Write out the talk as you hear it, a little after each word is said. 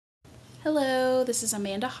Hello, this is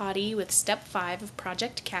Amanda Hottie with Step 5 of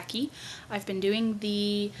Project Kaki. I've been doing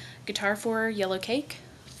the guitar for Yellow Cake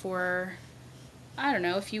for, I don't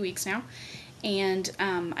know, a few weeks now. And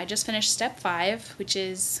I just finished Step 5, which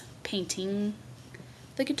is painting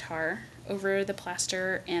the guitar over the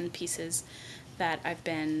plaster and pieces that I've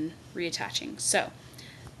been reattaching. So,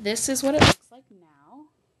 this is what it looks like now.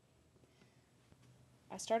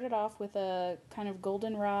 I started off with a kind of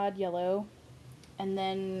goldenrod yellow, and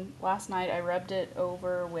then last night I rubbed it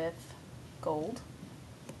over with gold.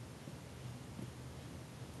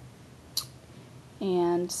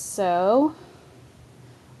 And so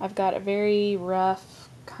I've got a very rough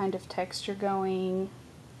kind of texture going,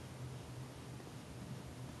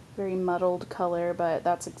 very muddled color, but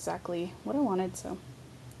that's exactly what I wanted. So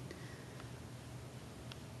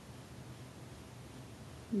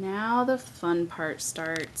now the fun part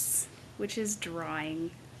starts, which is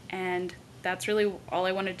drawing. And that's really all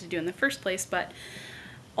I wanted to do in the first place, but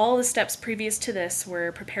all the steps previous to this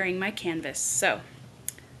were preparing my canvas. So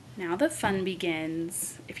now the fun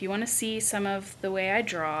begins. If you want to see some of the way I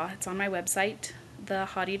draw, it's on my website,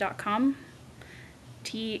 thehottie.com,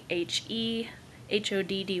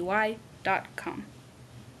 TheHODDY.com.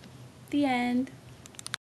 The end.